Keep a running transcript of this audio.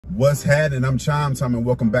What's happening? I'm ChimeTime and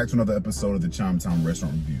welcome back to another episode of the ChimeTime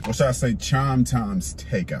Restaurant Review. Or should I say ChimeTime's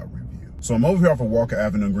Takeout Review. So I'm over here off of Walker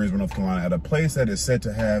Avenue in Greensboro, North Carolina at a place that is said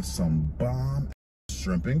to have some bomb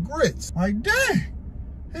shrimp and grits. Like, dang,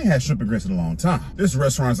 I ain't had shrimp and grits in a long time. This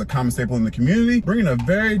restaurant is a common staple in the community, bringing a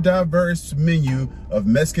very diverse menu of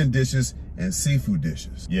Mexican dishes and seafood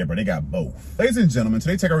dishes. Yeah, but they got both. Ladies and gentlemen,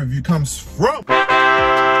 today's takeout review comes from...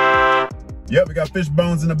 Yep, we got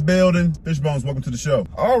Fishbones in the building. Fishbones, welcome to the show.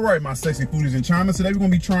 All right, my sexy foodies in China. Today we're gonna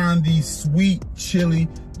be trying the sweet chili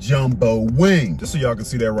jumbo wing. Just so y'all can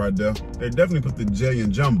see that right there. They definitely put the J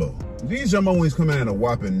in jumbo. These jumbo wings come in at a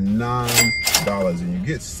whopping $9 and you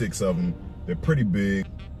get 6 of them. They're pretty big.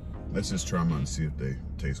 Let's just try them out and see if they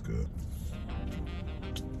taste good.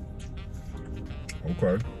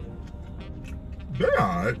 Okay. They're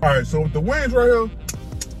all right. All right, so with the wings right here,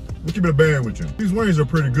 we keep it a band with you. These wings are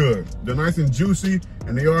pretty good. They're nice and juicy,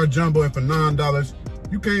 and they are jumbo, and for $9,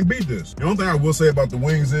 you can't beat this. The only thing I will say about the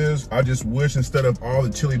wings is, I just wish instead of all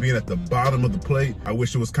the chili being at the bottom of the plate, I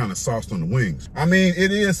wish it was kind of sauced on the wings. I mean,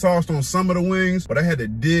 it is sauced on some of the wings, but I had to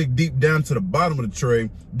dig deep down to the bottom of the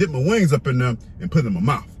tray, dip my wings up in them, and put it in my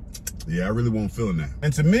mouth. Yeah, I really wasn't feeling that.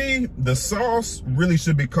 And to me, the sauce really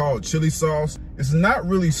should be called chili sauce. It's not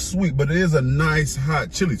really sweet, but it is a nice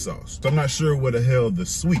hot chili sauce. So I'm not sure where the hell the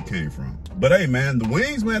sweet came from. But hey, man, the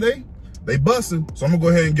wings, man, they busting. So I'm gonna go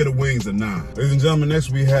ahead and get the wings a 9. Ladies and gentlemen, next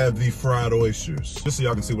we have the fried oysters. Just so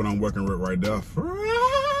y'all can see what I'm working with right now. Fried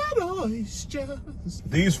oysters.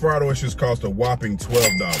 These fried oysters cost a whopping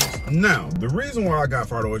 $12. Now, the reason why I got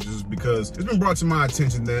fried oysters is because it's been brought to my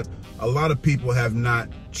attention that a lot of people have not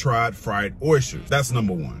tried fried oysters. That's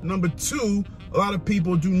number 1. Number 2, a lot of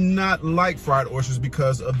people do not like fried oysters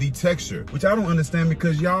because of the texture, which I don't understand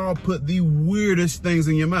because y'all put the weirdest things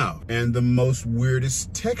in your mouth and the most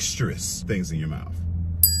weirdest texturous things in your mouth.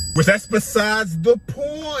 Which that's besides the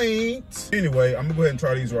point. Anyway, I'm gonna go ahead and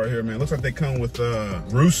try these right here, man. Looks like they come with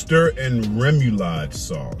rooster and remoulade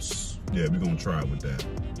sauce. Yeah, we're gonna try it with that.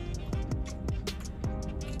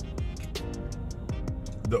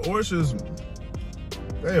 The oysters,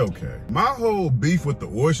 they okay. My whole beef with the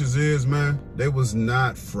oysters is, man, they was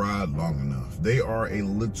not fried long enough. They are a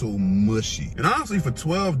little mushy. And honestly, for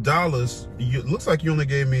 $12, it looks like you only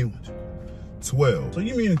gave me 12. So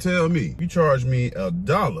you mean to tell me you charged me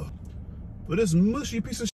 $1 for this mushy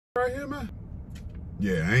piece of shit right here, man?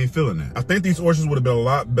 Yeah, I ain't feeling that. I think these oysters would have been a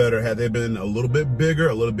lot better had they been a little bit bigger,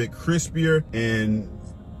 a little bit crispier, and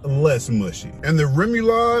less mushy. And the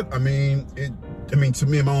remoulade, I mean, to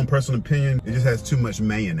me, in my own personal opinion, it just has too much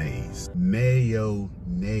mayonnaise.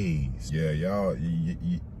 Mayonnaise. Yeah,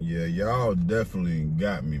 y'all definitely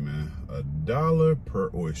got me, man. $1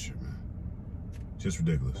 per oyster, man. Just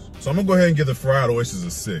ridiculous. So I'm gonna go ahead and give the fried oysters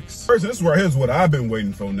a 6. First, this right here is what I've been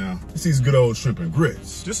waiting for now. It's these good old shrimp and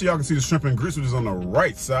grits. Just so y'all can see the shrimp and grits, which is on the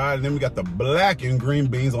right side, and then we got the black and green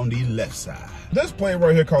beans on the left side. This plate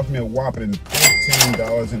right here cost me a whopping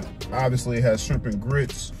 $15, and obviously it has shrimp and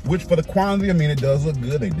grits, which for the quantity, I mean, it does look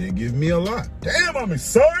good. They did give me a lot. Damn, I'm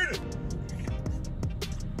excited.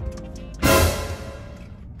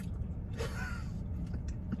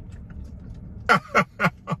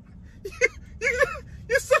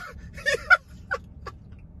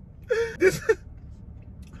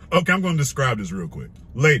 Okay, I'm gonna describe this real quick.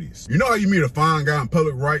 Ladies, you know how you meet a fine guy in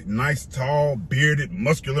public, right? Nice, tall, bearded,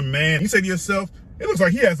 muscular man. You say to yourself, it looks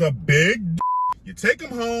like he has a big d. You take him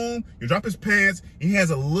home, you drop his pants, and he has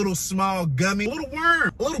a little small gummy, a little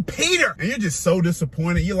worm, a little Peter. And you're just so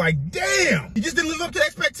disappointed. You're like, damn, you just didn't live up to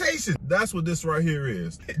expectations. That's what this right here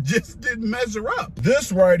is. It just didn't measure up.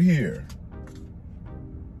 This right here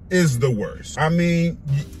is the worst. I mean,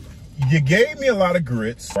 you gave me a lot of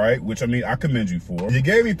grits, right? Which, I mean, I commend you for. You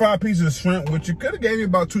gave me 5 pieces of shrimp, which you could have gave me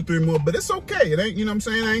about 2, 3 more, but it's okay. It ain't, you know what I'm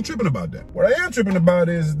saying? I ain't tripping about that. What I am tripping about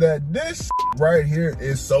is that this right here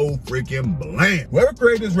is so freaking bland. Whoever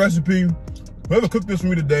created this recipe, whoever cooked this for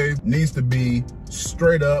me today, needs to be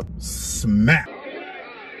straight up smacked.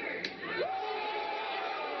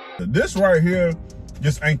 This right here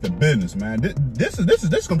just ain't the business, man. This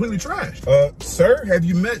is completely trash. Sir, have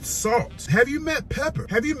you met salt? Have you met pepper?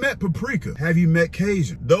 Have you met paprika? Have you met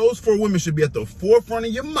Cajun? Those 4 women should be at the forefront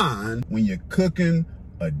of your mind when you're cooking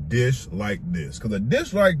a dish like this. Because a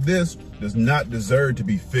dish like this does not deserve to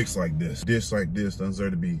be fixed like this. A dish like this doesn't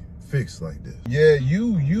deserve to be fixed like this. Yeah,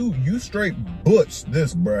 you straight butched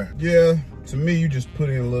this, bruh. Yeah, to me, you just put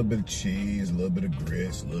in a little bit of cheese, a little bit of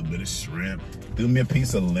grits, a little bit of shrimp, threw me a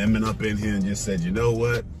piece of lemon up in here and just said, you know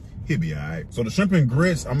what? He'll be all right. So the shrimp and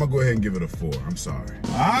grits, I'm gonna go ahead and give it a 4. I'm sorry.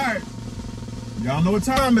 All right, y'all know what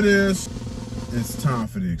time it is. It's time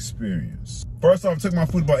for the experience. First off, it took my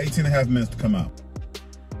food about 18.5 minutes to come out.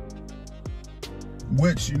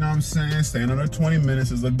 which, you know what I'm saying, staying under 20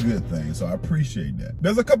 minutes is a good thing, so I appreciate that.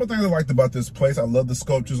 There's a couple things I liked about this place. I love the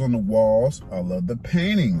sculptures on the walls. I love the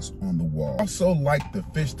paintings on the wall. I also like the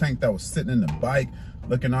fish tank that was sitting in the bike,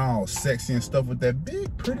 looking all sexy and stuff with that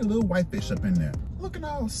big, pretty little white fish up in there. Looking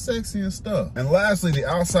all sexy and stuff. And lastly, the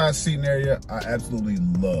outside seating area, I absolutely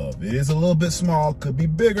love. It is a little bit small, could be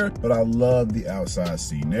bigger, but I love the outside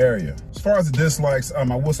seating area. As far as the dislikes, I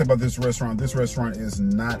will say about this restaurant is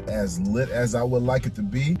not as lit as I would like it to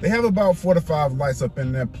be. They have about 4 to 5 lights up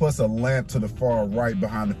in there, plus a lamp to the far right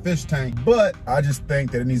behind the fish tank, but I just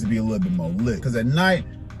think that it needs to be a little bit more lit, because at night,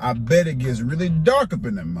 I bet it gets really dark up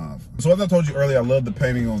in that mouth. So as I told you earlier, I love the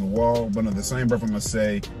painting on the wall, but in the same breath, I'm gonna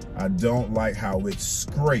say, I don't like how it's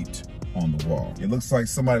scraped on the wall. It looks like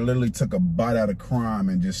somebody literally took a bite out of crime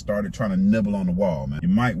and just started trying to nibble on the wall, man. You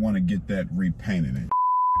might wanna get that repainted in.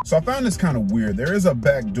 So I found this kind of weird. There is a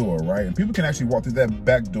back door, right? And people can actually walk through that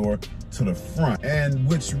back door to the front. And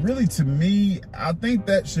which really, to me, I think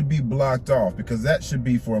that should be blocked off, because that should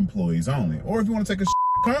be for employees only. Or if you wanna take a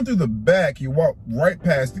coming through the back, you walk right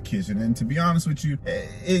past the kitchen, and to be honest with you,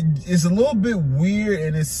 it's a little bit weird,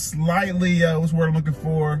 and it's slightly, what's the word I'm looking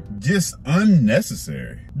for? Just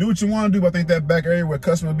unnecessary. Do what you want to do, but I think that back area where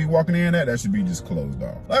customers be walking in at, that should be just closed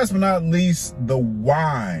off. Last but not least, the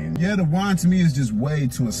wine. Yeah, the wine to me is just way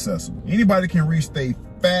too accessible. Anybody can reach their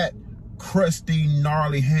fat, crusty,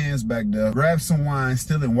 gnarly hands back there, grab some wine,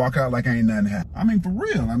 steal it, and walk out like ain't nothing happened. I mean, for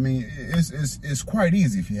real. I mean, it's quite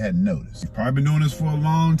easy if you hadn't noticed. You've probably been doing this for a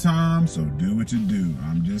long time, so do what you do.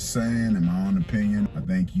 I'm just saying, in my own opinion, I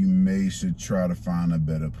think you should try to find a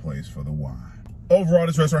better place for the wine. Overall,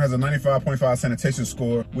 this restaurant has a 95.5 sanitation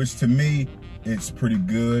score, which to me, it's pretty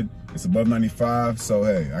good. It's above 95, so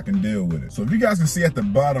hey, I can deal with it. So if you guys can see at the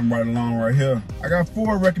bottom right along right here, I got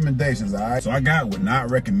 4 recommendations, all right? So I got would not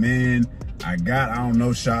recommend, I got I don't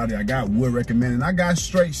know shoddy, I got would recommend, and I got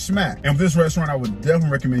straight smack. And for this restaurant, I would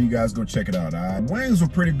definitely recommend you guys go check it out, all right? Wings were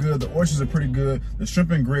pretty good, the oysters are pretty good, the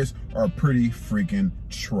shrimp and grits are pretty freaking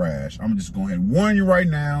trash. I'm just going ahead and warn you right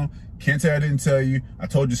now. Can't tell I didn't tell you. I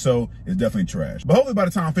told you so. It's definitely trash. But hopefully by the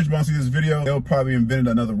time Fishbones see this video, they'll probably invented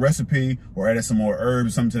another recipe or added some more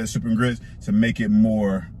herbs, something to that shrimp and grits to make it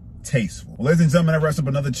more tasteful. Well, ladies and gentlemen, that wraps up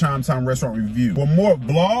another ChimeTime restaurant review. For more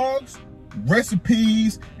vlogs,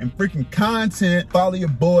 recipes, and freaking content, follow your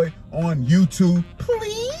boy on YouTube,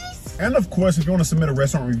 please. And of course, if you want to submit a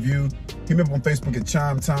restaurant review, hit me up on Facebook at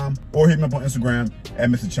ChimeTime, or hit me up on Instagram at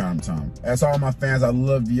Mr.ChimeTime. As all my fans, I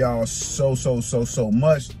love y'all so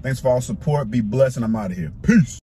much. Thanks for all support. Be blessed, and I'm out of here. Peace.